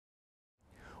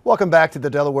Welcome back to the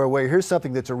Delaware Way. Here's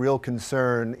something that's a real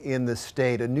concern in the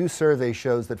state. A new survey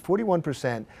shows that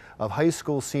 41% of high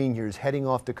school seniors heading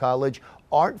off to college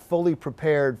aren't fully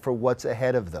prepared for what's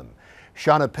ahead of them.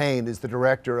 Shana Payne is the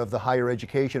director of the Higher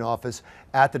Education Office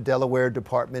at the Delaware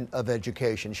Department of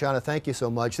Education. Shana, thank you so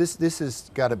much. This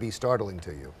has got to be startling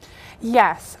to you.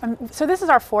 Yes. So this is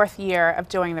our fourth year of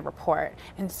doing the report.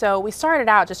 And so we started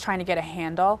out just trying to get a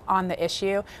handle on the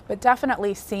issue, but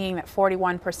definitely seeing that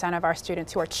 41% of our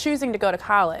students who are choosing to go to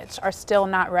college are still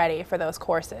not ready for those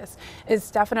courses is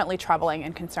definitely troubling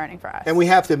and concerning for us. And we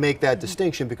have to make that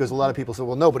distinction because a lot of people say,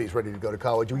 well, nobody's ready to go to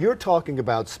college. You're talking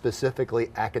about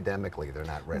specifically academically, they're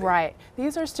not ready. Right.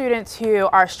 These are students who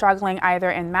are struggling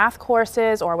either in math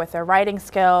courses or with their writing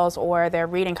skills or their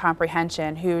reading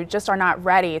comprehension, who just are not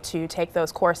ready to take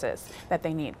those courses that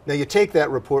they need. Now you take that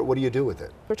report, what do you do with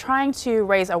it? We're trying to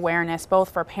raise awareness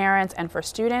both for parents and for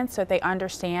students so that they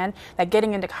understand that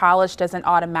getting into college doesn't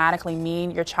automatically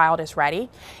mean your child is ready.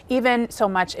 Even so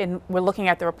much we're looking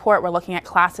at the report, we're looking at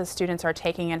classes students are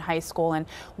taking in high school and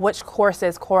which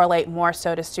courses correlate more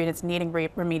so to students needing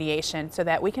remediation so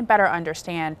that we can better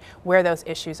understand where those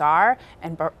issues are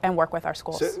and work with our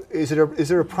schools. So is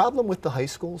there a problem with the high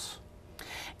schools?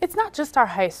 It's not just our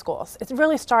high schools. It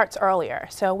really starts earlier.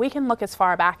 So we can look as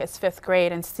far back as 5th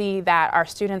grade and see that our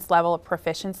students' level of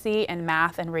proficiency in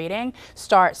math and reading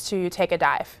starts to take a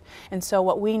dive. And so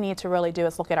what we need to really do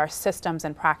is look at our systems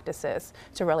and practices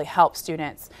to really help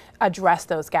students address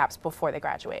those gaps before they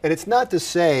graduate. And it's not to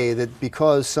say that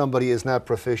because somebody is not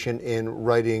proficient in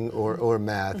writing or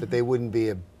math, that they wouldn't be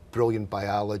a brilliant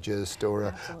biologist or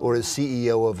a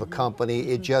CEO of a company.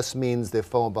 It just means they're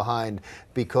falling behind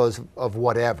because of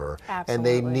whatever.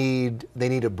 Absolutely. And they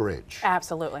need a bridge.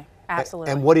 Absolutely.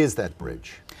 Absolutely. And what is that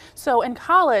bridge? So in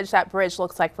college, that bridge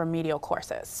looks like remedial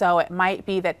courses. So it might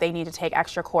be that they need to take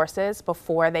extra courses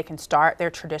before they can start their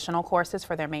traditional courses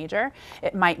for their major.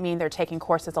 It might mean they're taking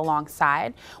courses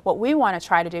alongside. What we want to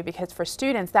try to do, because for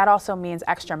students, that also means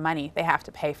extra money they have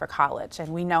to pay for college. And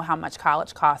we know how much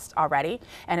college costs already,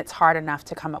 and it's hard enough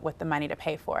to come up with the money to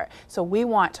pay for it. So we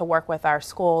want to work with our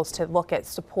schools to look at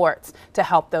supports to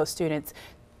help those students,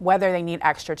 whether they need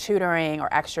extra tutoring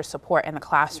or extra support in the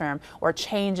classroom or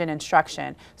change in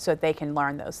instruction so that they can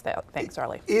learn those things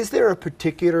early. Is there a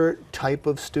particular type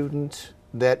of student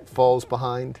that falls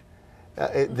behind?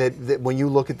 That when you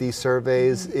look at these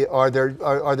surveys, are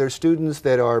there students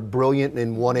that are brilliant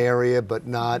in one area but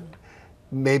not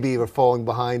maybe are falling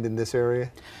behind in this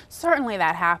area? Certainly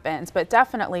that happens, but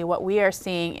definitely what we are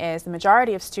seeing is the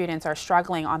majority of students are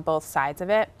struggling on both sides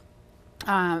of it.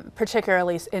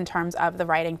 Particularly in terms of the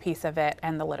writing piece of it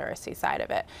and the literacy side of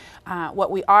it.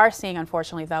 What we are seeing,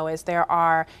 unfortunately, though, is there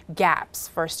are gaps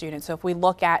for students. So if we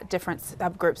look at different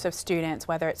subgroups of students,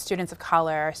 whether it's students of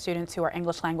color, students who are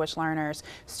English language learners,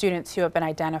 students who have been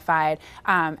identified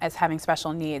as having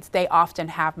special needs, they often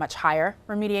have much higher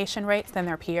remediation rates than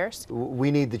their peers.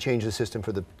 We need to change the system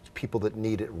for the people that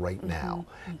need it right now.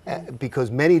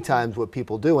 Because many times what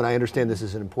people do, and I understand this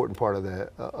is an important part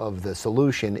of the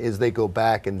solution, is they go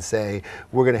back and say,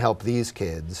 we're going to help these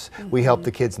kids. We help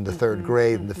the kids in the 3rd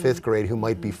grade and the 5th grade who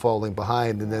might be falling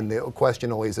behind, and then the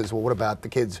question always is, well, what about the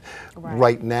kids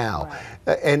right now?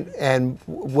 And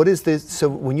what is this? So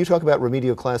when you talk about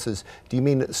remedial classes, do you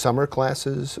mean summer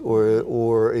classes,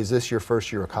 or is this your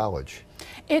first year of college?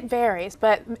 It varies,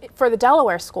 but for the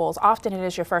Delaware schools, often it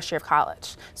is your first year of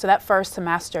college. So that first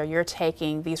semester, you're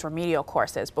taking these remedial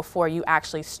courses before you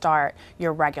actually start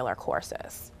your regular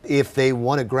courses. If they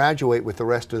want to graduate with the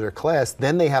rest of their class,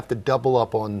 then they have to double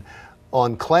up on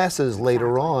classes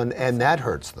later on, and that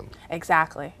hurts them.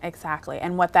 Exactly.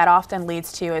 And what that often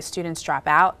leads to is students drop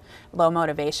out, low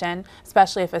motivation,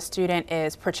 especially if a student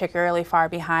is particularly far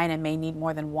behind and may need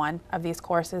more than one of these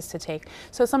courses to take.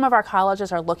 So some of our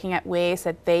colleges are looking at ways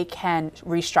that they can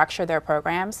restructure their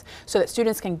programs so that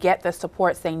students can get the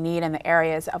supports they need in the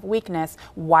areas of weakness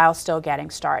while still getting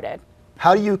started.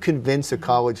 How do you convince a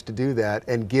college to do that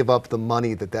and give up the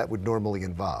money that would normally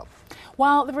involve?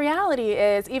 Well, the reality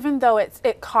is, even though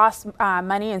it costs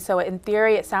money, and so in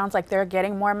theory it sounds like they're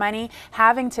getting more money,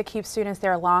 having to keep students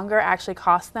there longer actually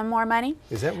costs them more money.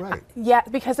 Is that right? Yeah,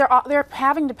 because they're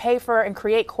having to pay for and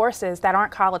create courses that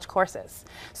aren't college courses.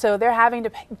 So they're having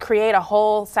to create a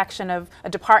whole section of a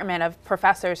department of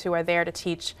professors who are there to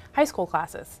teach high school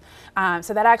classes.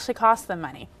 So that actually costs them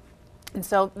money. And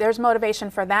so there's motivation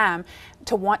for them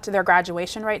to want their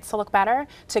graduation rates to look better,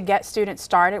 to get students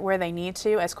started where they need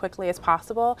to as quickly as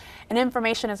possible. And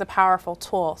information is a powerful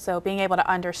tool. So being able to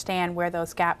understand where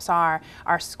those gaps are,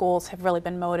 our schools have really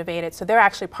been motivated. So they're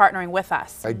actually partnering with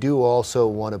us. I do also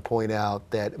want to point out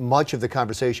that much of the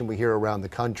conversation we hear around the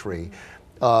country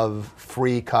of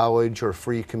free college or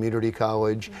free community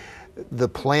college. The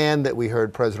plan that we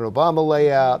heard President Obama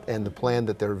lay out and the plan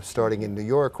that they're starting in New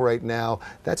York right now,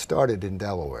 that started in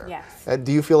Delaware. Yes.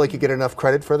 Do you feel like you get enough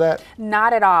credit for that?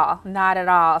 Not at all, not at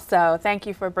all. So thank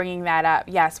you for bringing that up.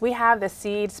 Yes, we have the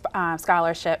SEED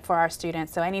scholarship for our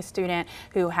students. So any student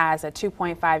who has a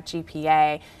 2.5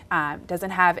 GPA,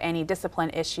 doesn't have any discipline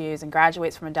issues and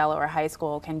graduates from a Delaware high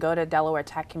school can go to Delaware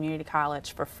Tech Community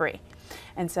College for free.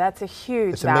 And so that's a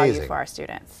huge value for our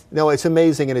students. No, it's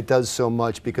amazing, and it does so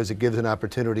much because it gives an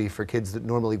opportunity for kids that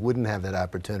normally wouldn't have that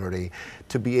opportunity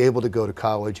to be able to go to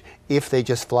college if they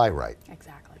just fly right.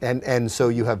 Exactly. And so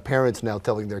you have parents now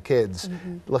telling their kids,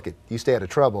 look, you stay out of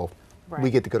trouble. Right. We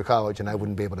get to go to college, and I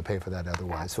wouldn't be able to pay for that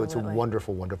otherwise. Absolutely. So it's a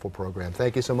wonderful, wonderful program.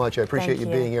 Thank you so much. I appreciate you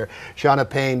Thank you being here. Shana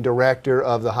Payne, Director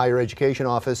of the Higher Education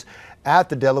Office at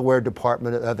the Delaware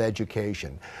Department of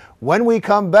Education. When we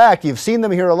come back, you've seen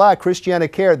them here a lot, Christiana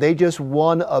Care. They just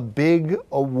won a big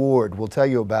award. We'll tell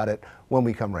you about it when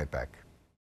we come right back.